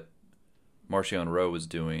what Marchion Ro was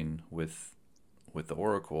doing with the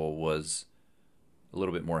Oracle was a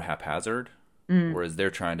little bit more haphazard, whereas they're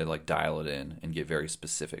trying to like dial it in and get very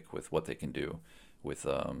specific with what they can do with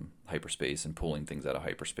hyperspace and pulling things out of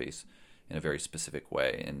hyperspace in a very specific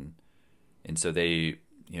way. And so they,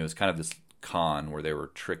 it's kind of this con where they were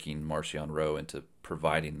tricking Marchion Ro into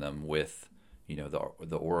providing them with,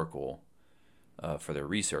 the Oracle for their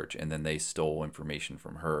research, and then they stole information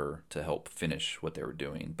from her to help finish what they were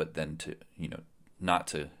doing, but then to, not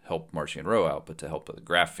to help Marchion Ro out, but to help the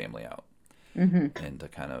Graff family out, and to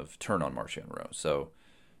kind of turn on Marchion Ro. So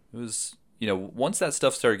it was, once that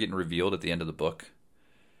stuff started getting revealed at the end of the book,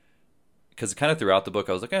 because kind of throughout the book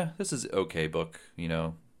I was like, this is okay book,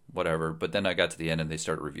 whatever. But then I got to the end and they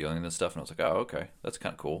started revealing this stuff, and I was like, oh, okay, that's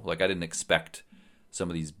kind of cool. Like, I didn't expect some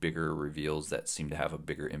of these bigger reveals that seem to have a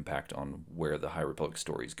bigger impact on where the High Republic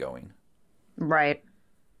story is going. Right.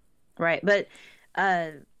 Right. But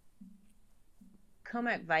Comac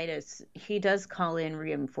Vitus, he does call in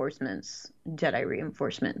reinforcements, Jedi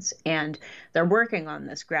reinforcements, and they're working on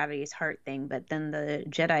this Gravity's Heart thing, but then the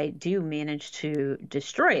Jedi do manage to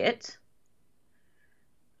destroy it.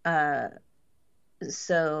 But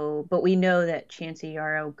we know that Chancey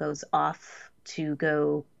Yarrow goes off to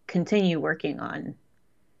go continue working on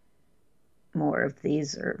more of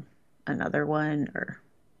these, or another one, or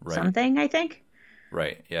something, I think.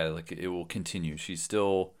 Right. Yeah, like it will continue. She's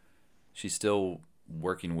still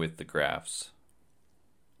working with the Graffs,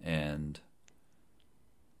 and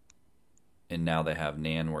now they have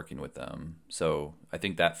Nan working with them. So I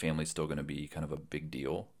think that family's still going to be kind of a big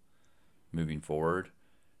deal moving forward.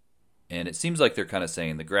 And it seems like they're kind of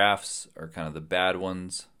saying the Graffs are kind of the bad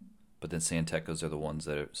ones, but then San Tekkas are the ones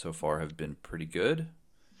that so far have been pretty good.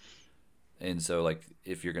 And so, like,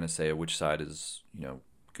 if you're going to say which side is,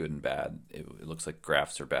 good and bad, it looks like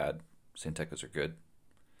Graffs are bad, San Tekkas are good.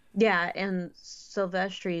 Yeah, and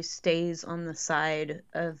Silvestri stays on the side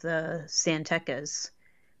of the San Tekkas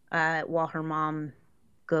while her mom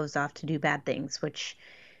goes off to do bad things, which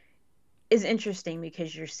is interesting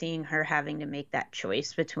because you're seeing her having to make that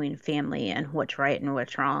choice between family and what's right and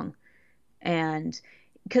what's wrong. And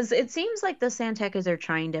because it seems like the San Tekkas are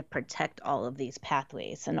trying to protect all of these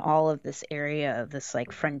pathways and all of this area of this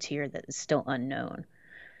like frontier that is still unknown.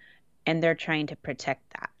 And they're trying to protect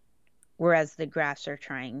that. Whereas the Graffs are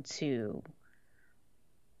trying to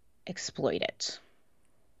exploit it.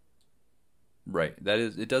 Right.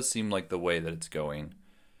 It does seem like the way that it's going.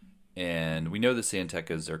 And we know the San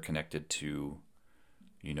Tekkas are connected to,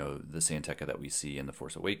 the San Tekka that we see in The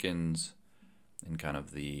Force Awakens, and kind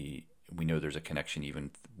of we know there's a connection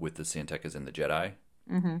even with the San Tekkas and the Jedi.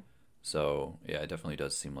 Mm-hmm. So, yeah, it definitely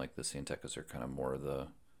does seem like the San Tekkas are kind of more the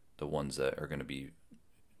ones that are going to be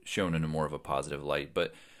shown in a more of a positive light.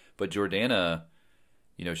 But Jordana,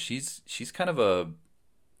 she's kind of a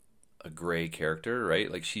gray character,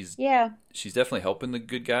 right? Like she's definitely helping the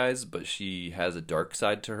good guys, but she has a dark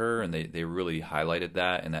side to her, and they really highlighted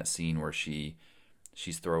that in that scene where she's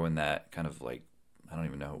throwing that kind of like, I don't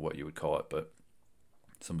even know what you would call it, but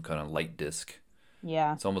some kind of light disc.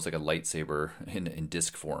 Yeah. It's almost like a lightsaber in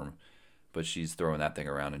disc form, but she's throwing that thing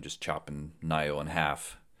around and just chopping Nio in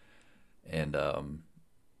half. And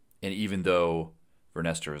even though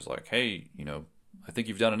Vernestra is like, hey, I think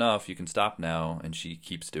you've done enough. You can stop now. And she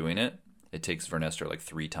keeps doing it. It takes Vernestra like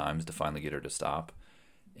 3 times to finally get her to stop.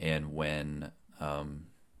 And when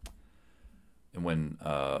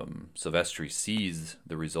Silvestri sees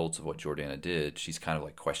the results of what Jordana did, she's kind of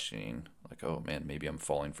like questioning, like, oh man, maybe I'm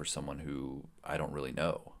falling for someone who I don't really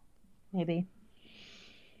know. Maybe.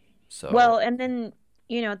 So well, and then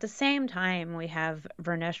at the same time, we have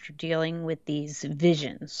Vernestra dealing with these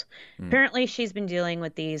visions. Apparently, she's been dealing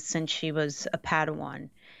with these since she was a Padawan,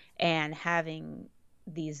 and having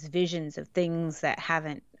these visions of things that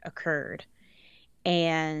haven't occurred.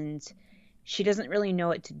 And she doesn't really know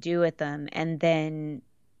what to do with them. And then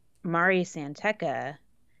Mari San Tekka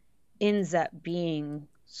ends up being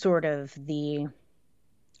sort of the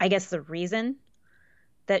reason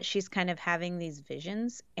that she's kind of having these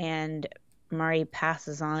visions. And Mari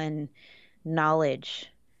passes on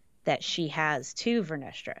knowledge that she has to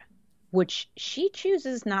Vernestra, which she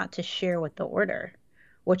chooses not to share with the Order,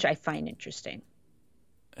 which I find interesting.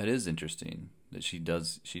 It is interesting that she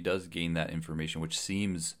does gain that information, which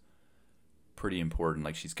seems pretty important.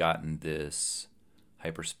 Like she's gotten this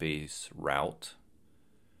hyperspace route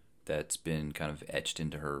that's been kind of etched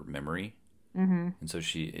into her memory. Mm-hmm. And so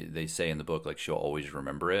they say in the book, like, she'll always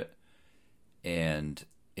remember it. And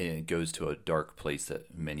it goes to a dark place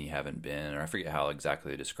that many haven't been, or I forget how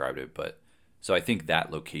exactly they described it, but so I think that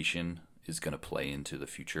location is going to play into the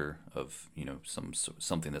future of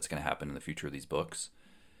something that's going to happen in the future of these books.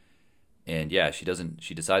 And yeah, she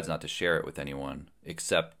decides not to share it with anyone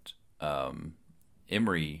except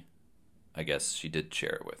Imri. I guess she did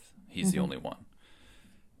share it with. He's the only one,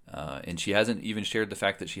 and she hasn't even shared the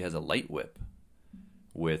fact that she has a light whip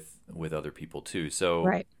with other people too. So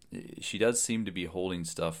right. She does seem to be holding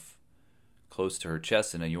stuff close to her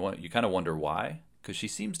chest, and you kind of wonder why, because she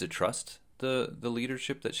seems to trust the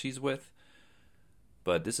leadership that she's with.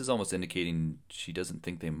 But this is almost indicating she doesn't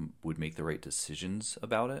think they would make the right decisions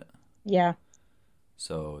about it. Yeah.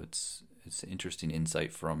 So it's an interesting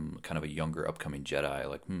insight from kind of a younger upcoming Jedi.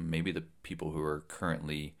 Like maybe the people who are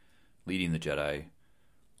currently leading the Jedi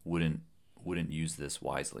wouldn't use this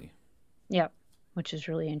wisely. Yep, which is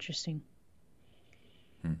really interesting.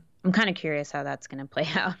 I'm kind of curious how that's going to play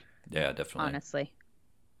out. Yeah, definitely. Honestly.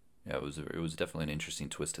 Yeah, it was definitely an interesting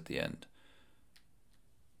twist at the end.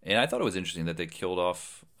 And I thought it was interesting that they killed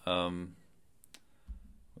off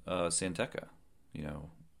Santeca, you know,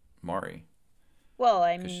 Mari. Well,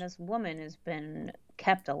 I 'Cause mean, she- this woman has been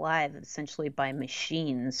kept alive essentially by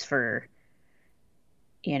machines for,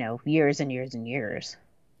 years and years and years.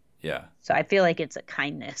 yeah. So I feel like it's a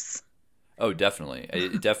kindness. Oh, definitely.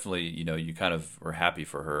 It definitely, you know, you kind of were happy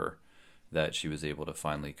for her that she was able to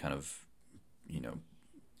finally kind of, you know,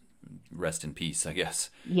 rest in peace, I guess.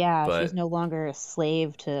 Yeah, she's But no longer a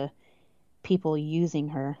slave to people using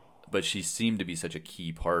her. but she seemed to be such a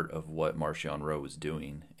key part of what Marchion Ro was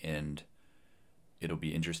doing, and it'll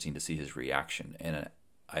be interesting to see his reaction. And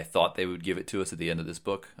I thought they would give it to us at the end of this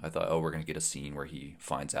book. I thought, oh, we're gonna get a scene where he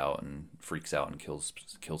finds out and freaks out and kills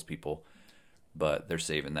people, but they're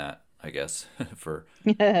saving that, I guess, for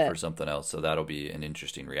something else. So that'll be an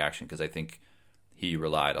interesting reaction because I think he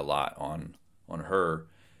relied a lot on her,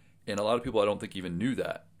 and a lot of people I don't think even knew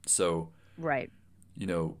that. So Right. you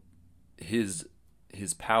know, his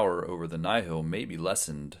power over the Nihil may be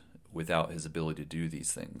lessened without his ability to do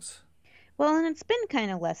these things. Well, and it's been kind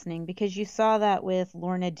of lessening because you saw that with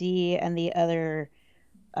Lorna D and the other,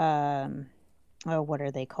 um, oh, what are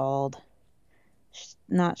they called?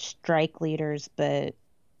 Not strike leaders, but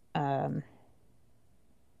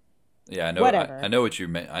Yeah, I know. whatever. I know what you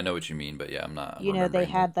mean. I know what you mean, but yeah, I'm not. They remembering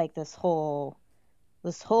had like this whole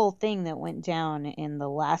thing that went down in the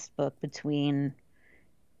last book between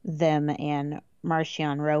them and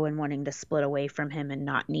Marchion Rowan wanting to split away from him and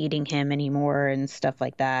not needing him anymore and stuff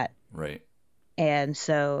like that. Right. And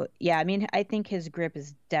so, yeah, I mean, I think his grip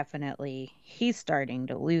is he's starting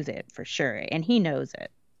to lose it for sure, and he knows it.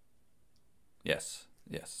 Yes.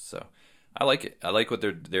 Yes. So I like it. I like what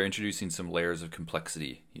they're introducing some layers of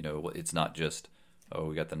complexity. You know, it's not just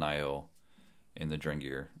we got the Nihil and the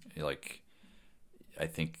Drengir. Like, I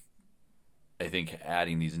think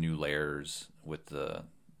adding these new layers with the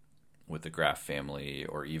Graf family,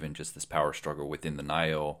 or even just this power struggle within the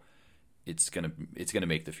Nihil, it's gonna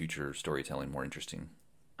make the future storytelling more interesting.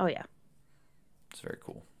 Oh, yeah. It's very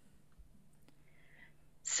cool.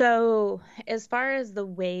 So, as far as the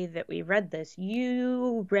way that we read this,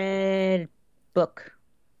 you read book,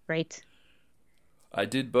 right? I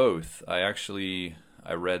did both. I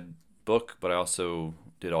read book, but I also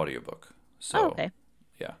did audiobook. So, Okay.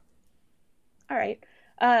 yeah. All right.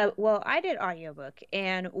 Well, I did audiobook,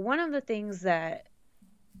 and one of the things that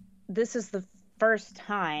this is the first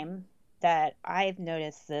time that I've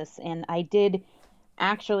noticed this, and I did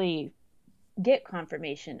actually get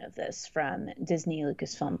confirmation of this from Disney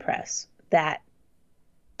Lucasfilm Press, that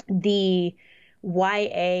the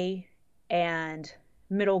YA and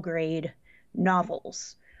middle grade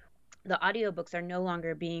novels, the audiobooks are no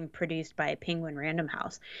longer being produced by Penguin Random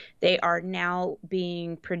House. They are now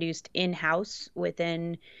being produced in-house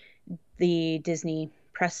within the Disney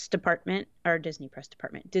Press Department, or Disney Press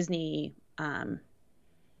Department, Disney,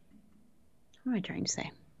 what am I trying to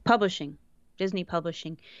say? Publishing. Disney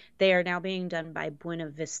Publishing. They are now being done by Buena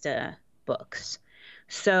Vista Books.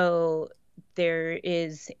 So there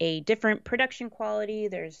is a different production quality.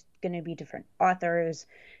 There's going to be different authors,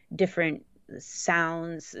 different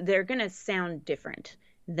sounds. They're going to sound different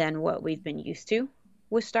than what we've been used to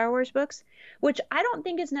with Star Wars books, which I don't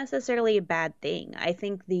think is necessarily a bad thing. I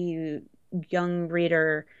think the young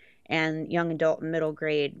reader and young adult and middle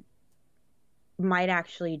grade might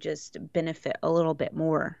actually just benefit a little bit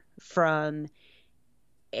more from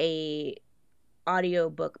a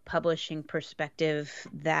audiobook publishing perspective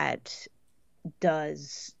that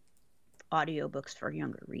does audiobooks for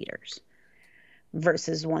younger readers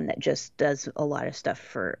versus one that just does a lot of stuff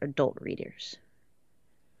for adult readers.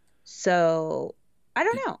 So I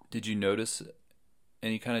don't know. Did you notice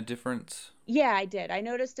any kind of difference? Yeah, I did. I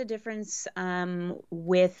noticed a difference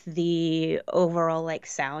with the overall like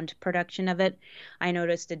sound production of it. I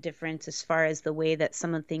noticed a difference as far as the way that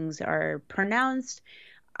some of things are pronounced.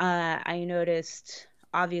 I noticed,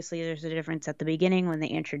 obviously, there's a difference at the beginning when they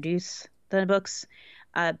introduce the books,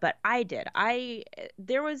 but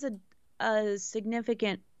there was a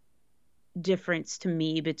significant difference to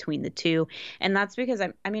me between the two, and that's because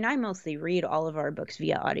I mostly read all of our books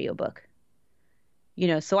via audiobook.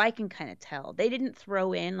 So I can kind of tell. They didn't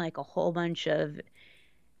throw in like a whole bunch of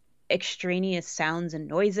extraneous sounds and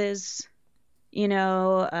noises. They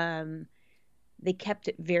kept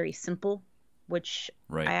it very simple, which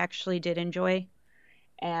Right. I actually did enjoy.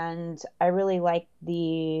 And I really liked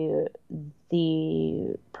the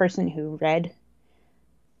person who read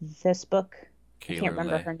this book. I can't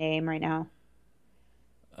remember her name right now.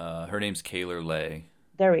 Her name's Kaylor Lay.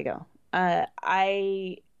 There we go.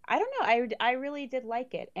 I I don't know. I really did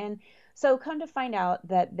like it. And so come to find out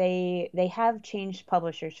that they have changed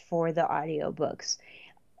publishers for the audiobooks.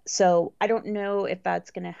 So I don't know if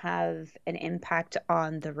that's going to have an impact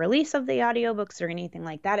on the release of the audiobooks or anything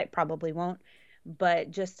like that. It probably won't.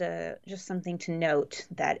 But just something to note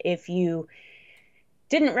that if you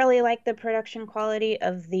didn't really like the production quality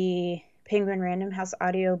of the Penguin Random House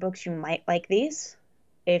audiobooks, you might like these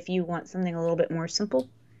if you want something a little bit more simple.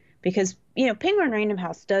 Because, Penguin Random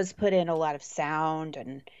House does put in a lot of sound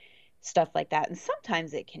and stuff like that, and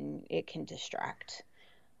sometimes it can distract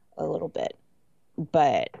a little bit.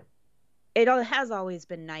 But it has always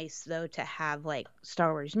been nice, though, to have like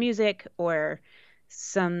Star Wars music or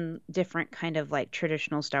some different kind of like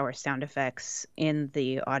traditional Star Wars sound effects in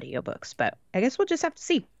the audiobooks. But I guess we'll just have to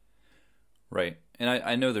see. Right. And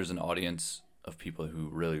I know there's an audience of people who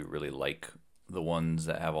really, really like the ones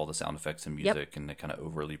that have all the sound effects and music and they're kind of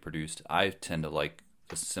overly produced. I tend to like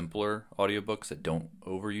the simpler audiobooks that don't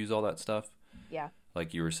overuse all that stuff. Yeah.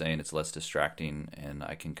 Like you were saying, it's less distracting, and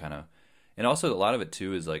I can kind of... And also a lot of it,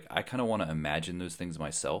 too, is like I kind of want to imagine those things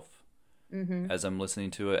myself as I'm listening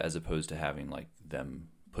to it, as opposed to having like them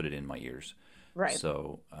put it in my ears. Right.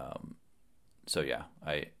 So, yeah,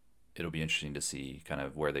 it'll be interesting to see kind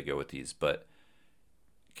of where they go with these. But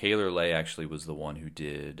Kaylor Lay actually was the one who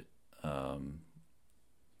did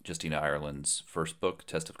Justina Ireland's first book,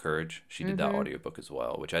 Test of Courage. She did that audiobook as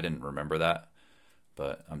well, which I didn't remember that,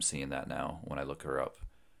 but I'm seeing that now when I look her up.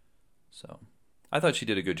 So I thought she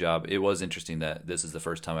did a good job. It was interesting that this is the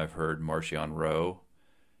first time I've heard Marchion Ro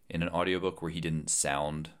in an audiobook where he didn't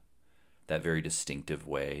sound that very distinctive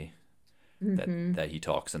way that he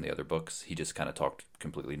talks in the other books. He just kind of talked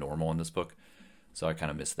completely normal in this book. So I kind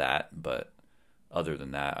of missed that. But other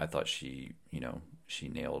than that, I thought she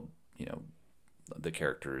nailed, the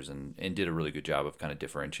characters and did a really good job of kind of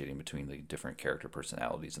differentiating between the different character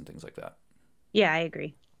personalities and things like that. Yeah, I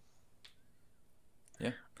agree.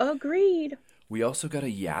 Yeah. Agreed. We also got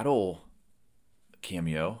a Yaddle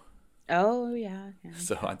cameo. Oh, yeah.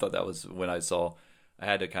 So I thought that was when I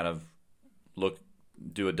had to kind of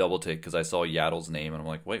do a double take because I saw Yaddle's name and I'm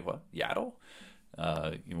like, wait, what? Yaddle?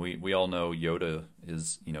 We all know Yoda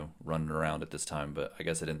is, running around at this time, but I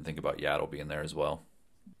guess I didn't think about Yaddle being there as well.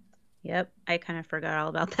 Yep, I kind of forgot all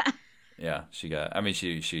about that. Yeah, she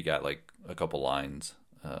got like a couple lines,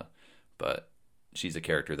 but she's a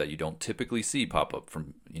character that you don't typically see pop up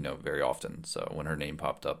from, very often. So when her name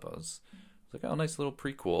popped up, I was like, oh, nice little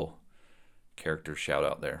prequel character shout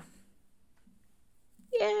out there.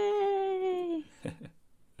 Yay!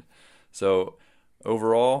 So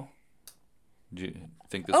overall, do you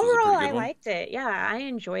think this was a pretty good one? I liked it. Yeah, I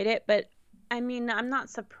enjoyed it, but I mean, I'm not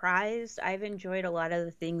surprised. I've enjoyed a lot of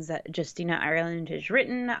the things that Justina Ireland has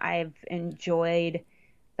written. I've enjoyed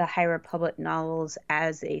the High Republic novels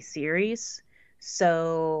as a series.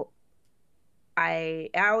 So I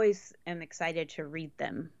always am excited to read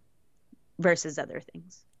them versus other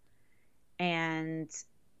things. And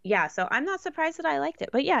yeah, so I'm not surprised that I liked it.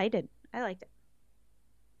 But yeah, I did. I liked it.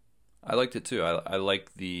 I liked it too. I like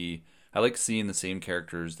seeing the same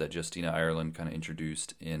characters that Justina Ireland kind of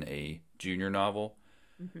introduced in a junior novel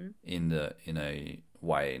in a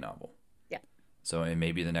YA novel. Yeah. So and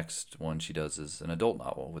maybe the next one she does is an adult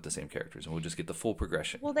novel with the same characters, and we'll just get the full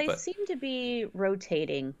progression. Well, they seem to be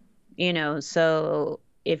rotating, so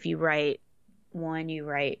if you write one, you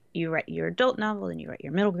write your adult novel, and you write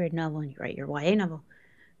your middle grade novel, and you write your YA novel,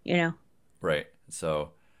 Right.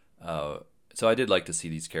 So so I did like to see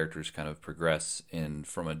these characters kind of progress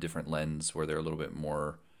from a different lens where they're a little bit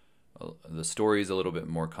more, the story is a little bit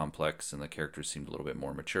more complex and the characters seemed a little bit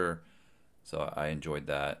more mature. So I enjoyed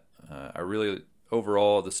that.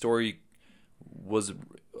 Overall, the story was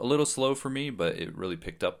a little slow for me, but it really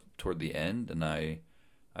picked up toward the end. And I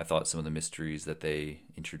thought some of the mysteries that they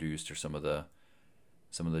introduced or some of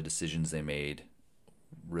the decisions they made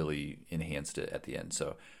really enhanced it at the end.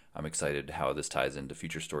 So I'm excited how this ties into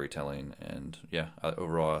future storytelling, and yeah,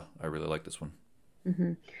 overall, I really like this one.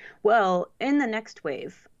 Mm-hmm. Well, in the next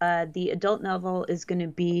wave, the adult novel is going to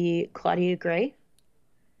be Claudia Gray.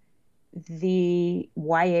 The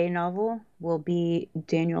YA novel will be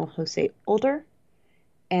Daniel Jose Older,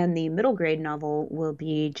 and the middle grade novel will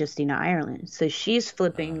be Justina Ireland. So she's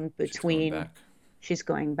flipping between. She's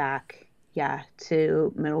going back, yeah,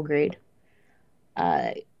 to middle grade,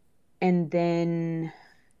 and then.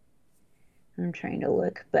 I'm trying to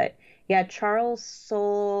look, but yeah, Charles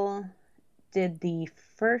Soule did the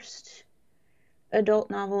first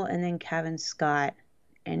adult novel, and then Kevin Scott,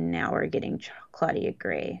 and now we're getting Claudia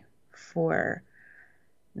Gray for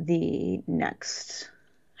the next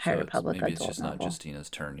High Republic adult novel. Maybe it's just not Justina's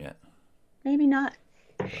turn yet. Maybe not.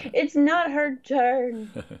 It's not her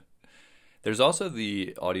turn. There's also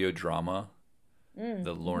the audio drama,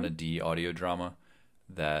 the Lorna D audio drama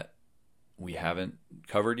that we haven't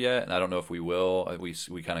covered yet, and I don't know if we will.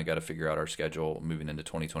 We kind of got to figure out our schedule moving into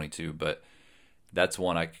 2022, but that's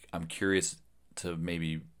one I'm curious to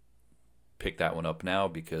maybe pick that one up now,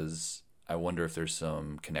 because I wonder if there's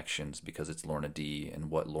some connections, because it's Lorna D and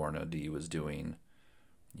what Lorna D was doing,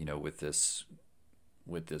 with this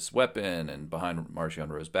weapon and behind Marcia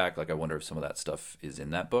Monroe's back. Like, I wonder if some of that stuff is in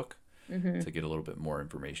that book to get a little bit more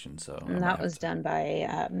information. So And that was done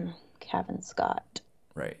by Kevin Scott.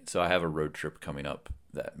 Right. So I have a road trip coming up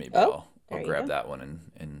that maybe Oh, I'll there you grab go. that one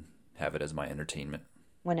and have it as my entertainment.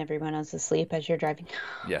 When everyone else is asleep as you're driving.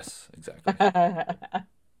 Yes, exactly.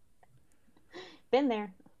 Been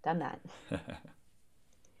there, done that.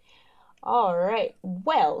 All right.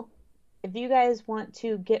 Well, if you guys want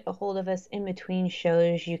to get a hold of us in between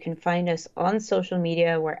shows, you can find us on social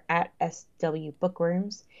media. We're at SW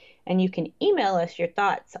Bookworms. And you can email us your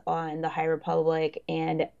thoughts on the High Republic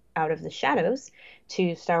and Out of the Shadows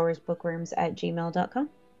to StarWarsBookworms@gmail.com.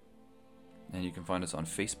 And you can find us on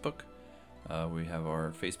Facebook. We have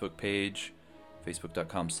our Facebook page,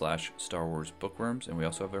 facebook.com/Star Wars Bookworms. And we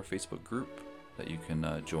also have our Facebook group that you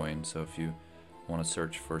can join. So if you want to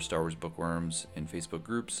search for Star Wars Bookworms in Facebook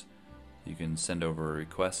groups, you can send over a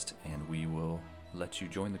request and we will let you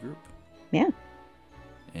join the group. Yeah.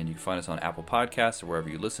 And you can find us on Apple Podcasts or wherever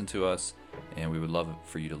you listen to us. And we would love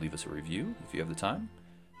for you to leave us a review if you have the time.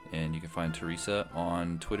 And you can find Teresa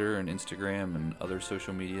on Twitter and Instagram and other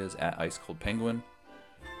social medias at Ice Cold Penguin.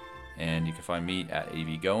 And you can find me at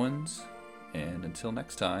AV Goins. And until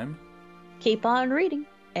next time, Keep on reading,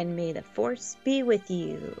 and may the Force be with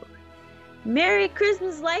you. Merry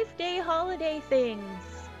Christmas, Life Day, holiday things.